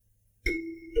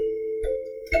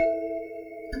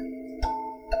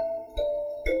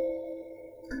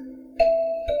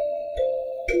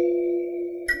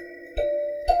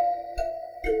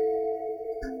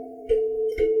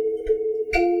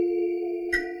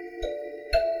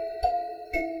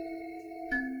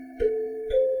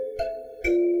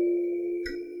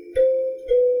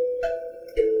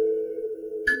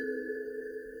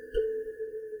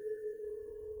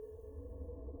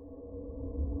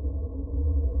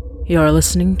You're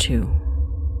listening to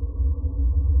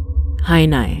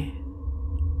Hainai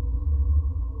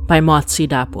by Motsi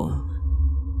Dapul.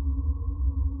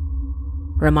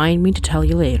 Remind me to tell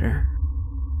you later.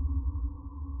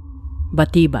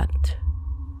 Batibat.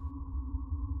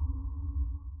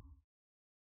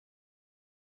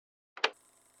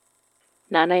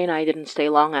 Nana and I didn't stay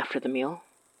long after the meal.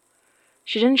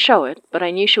 She didn't show it, but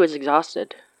I knew she was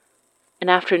exhausted. An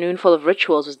afternoon full of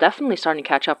rituals was definitely starting to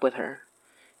catch up with her,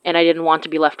 and I didn't want to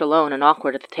be left alone and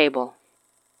awkward at the table.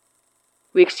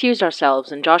 We excused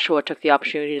ourselves, and Joshua took the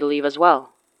opportunity to leave as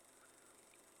well.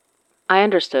 I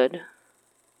understood.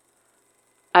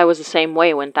 I was the same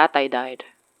way when Tatay died.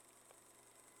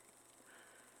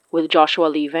 With Joshua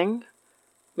leaving,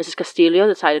 Mrs. Castillo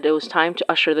decided it was time to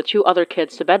usher the two other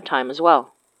kids to bedtime as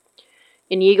well.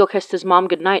 Inigo kissed his mom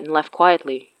goodnight and left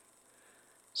quietly.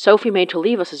 Sophie made to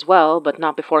leave us as well, but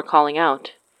not before calling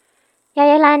out,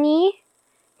 Yaya Lani,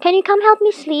 can you come help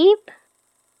me sleep?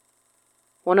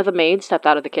 One of the maids stepped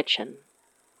out of the kitchen.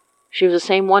 She was the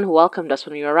same one who welcomed us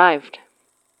when we arrived.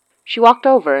 She walked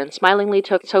over and smilingly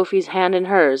took Sophie's hand in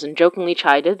hers and jokingly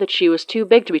chided that she was too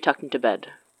big to be tucked into bed.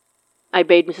 I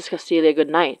bade Mrs. Castillo good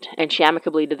night, and she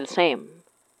amicably did the same.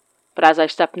 But as I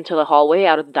stepped into the hallway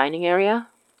out of the dining area,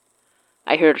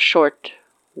 I heard a short,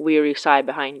 weary sigh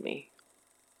behind me.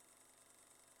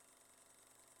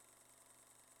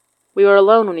 We were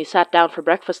alone when we sat down for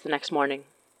breakfast the next morning.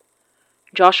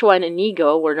 Joshua and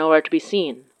Inigo were nowhere to be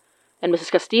seen, and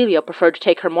Mrs. Castillo preferred to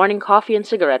take her morning coffee and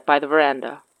cigarette by the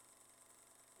veranda.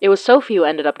 It was Sophie who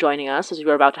ended up joining us as we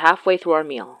were about halfway through our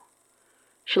meal.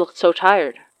 She looked so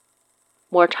tired.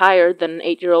 More tired than an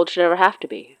 8-year-old should ever have to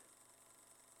be.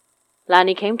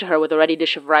 Lani came to her with a ready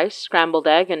dish of rice, scrambled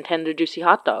egg, and tender juicy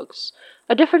hot dogs,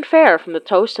 a different fare from the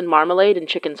toast and marmalade and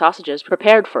chicken sausages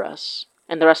prepared for us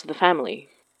and the rest of the family.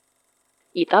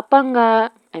 Ita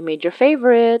panga, I made your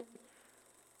favorite,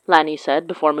 Lani said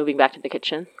before moving back to the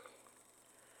kitchen.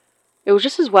 It was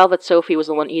just as well that Sophie was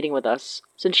the one eating with us,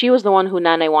 since she was the one who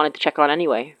Nana wanted to check on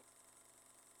anyway.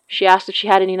 She asked if she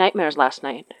had any nightmares last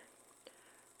night.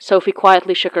 Sophie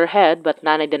quietly shook her head, but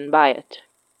Nana didn't buy it.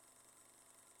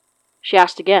 She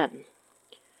asked again,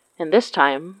 and this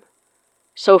time,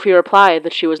 Sophie replied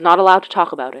that she was not allowed to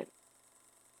talk about it.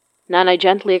 Nana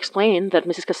gently explained that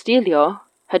Mrs. Castillo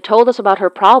had told us about her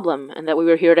problem and that we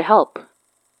were here to help.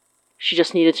 She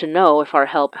just needed to know if our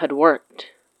help had worked.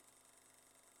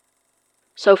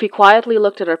 Sophie quietly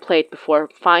looked at her plate before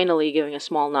finally giving a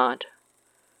small nod.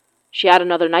 She had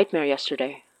another nightmare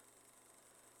yesterday,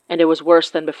 and it was worse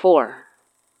than before.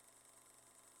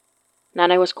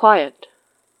 Nana was quiet.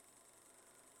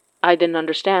 I didn't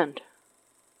understand.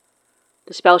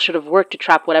 The spell should have worked to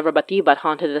trap whatever Batibat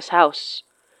haunted this house.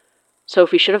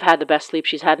 Sophie should have had the best sleep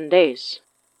she's had in days.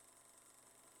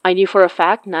 I knew for a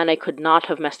fact Nana could not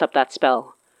have messed up that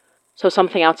spell, so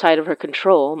something outside of her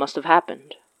control must have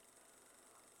happened.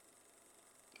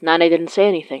 Nana didn't say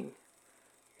anything,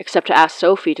 except to ask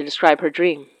Sophie to describe her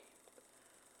dream.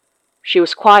 She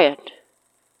was quiet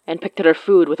and picked at her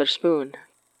food with her spoon.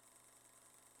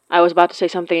 I was about to say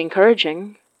something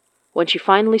encouraging when she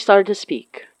finally started to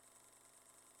speak.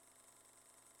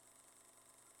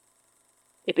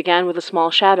 It began with a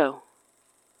small shadow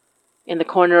in the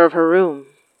corner of her room.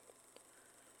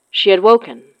 She had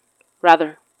woken,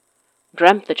 rather,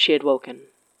 dreamt that she had woken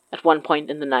at one point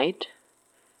in the night,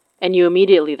 and knew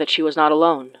immediately that she was not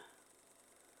alone.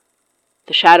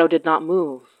 The shadow did not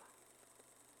move.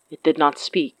 It did not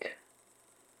speak.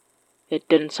 It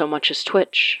didn't so much as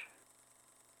twitch.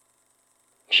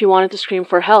 She wanted to scream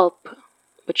for help,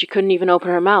 but she couldn't even open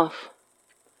her mouth.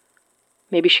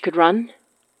 Maybe she could run,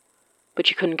 but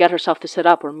she couldn't get herself to sit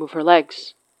up or move her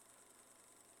legs.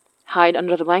 Hide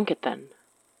under the blanket, then.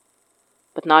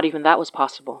 But not even that was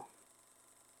possible.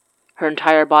 Her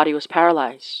entire body was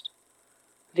paralyzed.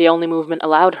 The only movement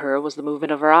allowed her was the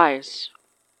movement of her eyes.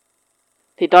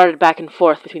 They darted back and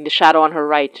forth between the shadow on her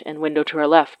right and window to her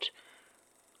left,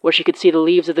 where she could see the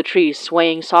leaves of the trees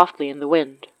swaying softly in the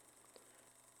wind.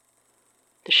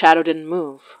 The shadow didn't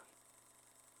move,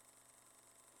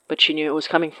 but she knew it was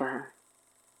coming for her.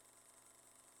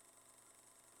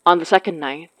 On the second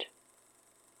night,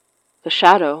 the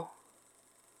shadow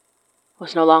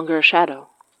was no longer a shadow.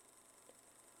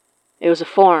 It was a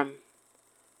form,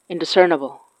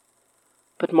 indiscernible,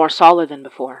 but more solid than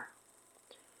before.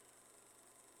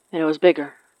 And it was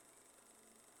bigger.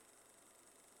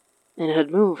 And it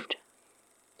had moved.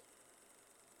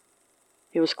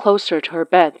 It was closer to her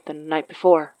bed than the night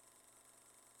before.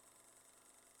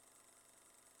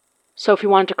 Sophie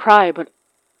wanted to cry, but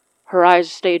her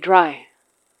eyes stayed dry.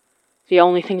 The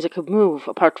only things that could move,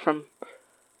 apart from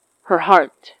her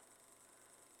heart,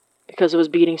 because it was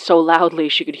beating so loudly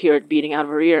she could hear it beating out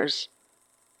of her ears.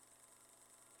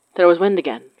 There was wind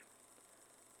again,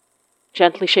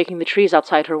 gently shaking the trees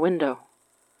outside her window,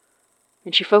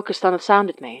 and she focused on the sound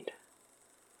it made,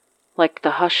 like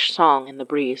the hushed song in the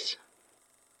breeze.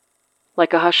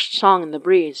 Like a hushed song in the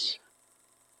breeze.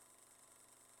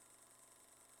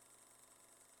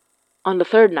 On the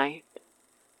third night,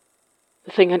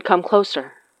 the thing had come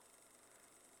closer,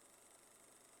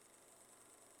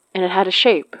 and it had a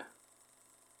shape.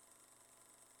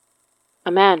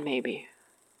 A man, maybe.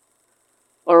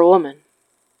 Or a woman.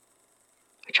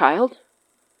 A child?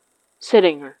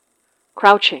 Sitting or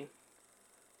crouching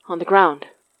on the ground.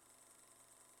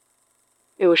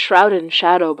 It was shrouded in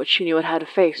shadow, but she knew it had a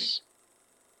face,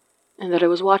 and that it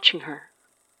was watching her.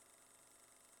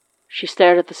 She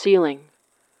stared at the ceiling,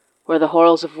 where the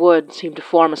whorls of wood seemed to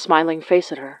form a smiling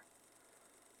face at her.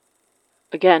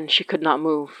 Again, she could not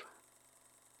move.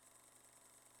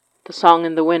 The song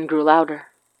in the wind grew louder.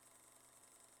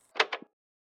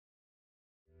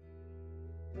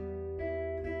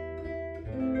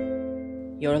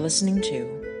 You're listening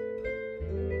to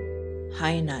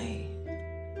Hainay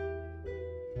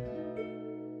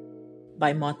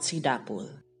by Motsi Dapul.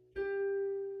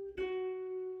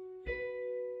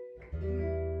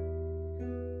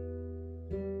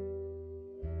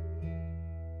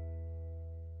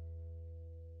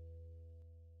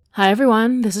 Hi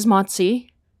everyone, this is Motsi.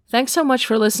 Thanks so much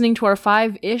for listening to our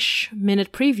 5-ish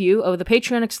minute preview of the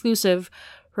Patreon exclusive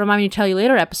Remind Me to Tell You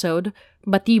Later episode,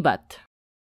 Batibat.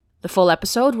 The full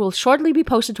episode will shortly be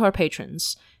posted to our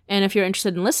patrons, and if you're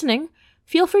interested in listening,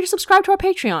 feel free to subscribe to our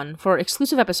Patreon for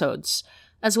exclusive episodes,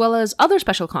 as well as other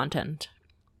special content.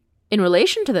 In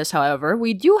relation to this, however,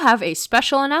 we do have a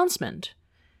special announcement.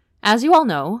 As you all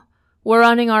know, we're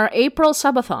running our April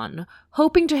subathon,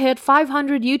 hoping to hit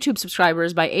 500 YouTube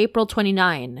subscribers by April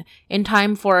 29, in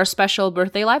time for our special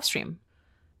birthday livestream.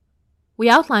 We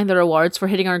outlined the rewards for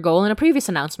hitting our goal in a previous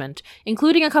announcement,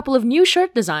 including a couple of new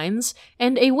shirt designs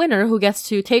and a winner who gets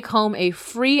to take home a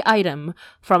free item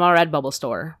from our Redbubble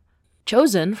store,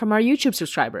 chosen from our YouTube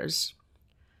subscribers.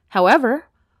 However,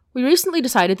 we recently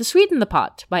decided to sweeten the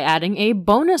pot by adding a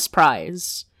bonus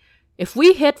prize. If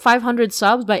we hit 500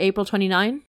 subs by April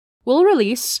 29, we'll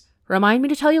release Remind Me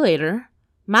to Tell You Later,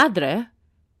 Madre,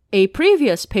 a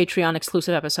previous Patreon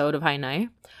exclusive episode of Hainay,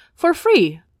 for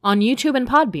free on YouTube and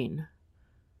Podbean.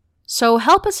 So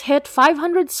help us hit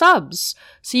 500 subs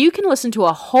so you can listen to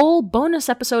a whole bonus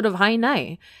episode of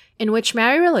Hainay, in which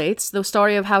Mary relates the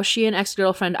story of how she and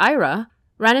ex-girlfriend Ira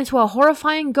ran into a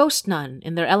horrifying ghost nun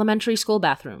in their elementary school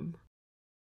bathroom.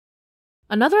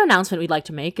 Another announcement we'd like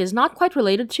to make is not quite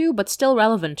related to, but still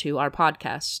relevant to, our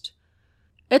podcast.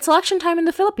 It's election time in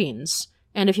the Philippines,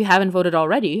 and if you haven't voted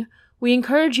already, we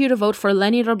encourage you to vote for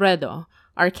Leni Robredo,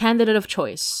 our candidate of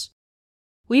choice.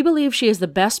 We believe she is the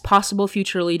best possible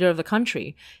future leader of the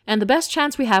country, and the best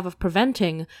chance we have of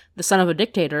preventing the son of a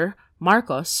dictator,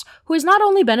 Marcos, who is not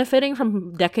only benefiting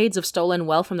from decades of stolen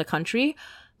wealth from the country,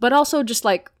 but also just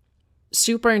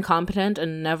super incompetent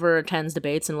and never attends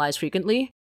debates and lies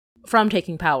frequently, from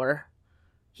taking power.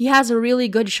 He has a really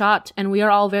good shot, and we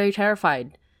are all very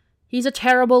terrified. He's a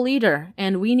terrible leader,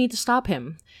 and we need to stop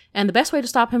him. And the best way to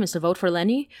stop him is to vote for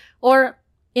Leni, or,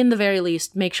 in the very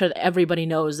least, make sure that everybody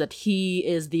knows that he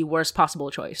is the worst possible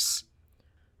choice.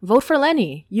 Vote for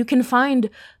Leni. You can find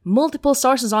multiple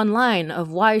sources online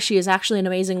of why she is actually an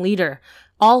amazing leader,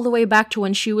 all the way back to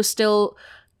when she was still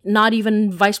not even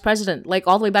vice president,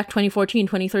 all the way back 2014,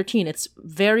 2013. It's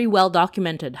very well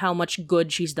documented how much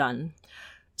good she's done.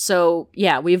 So,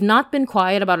 yeah, we've not been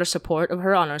quiet about our support of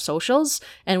her on our socials,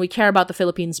 and we care about the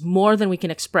Philippines more than we can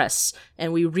express,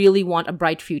 and we really want a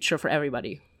bright future for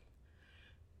everybody.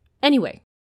 Anyway,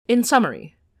 in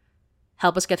summary,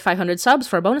 help us get 500 subs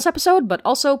for a bonus episode, but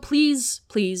also please,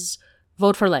 please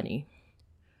vote for Leni.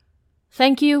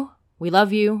 Thank you, we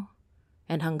love you,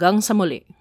 and hanggang sa muli.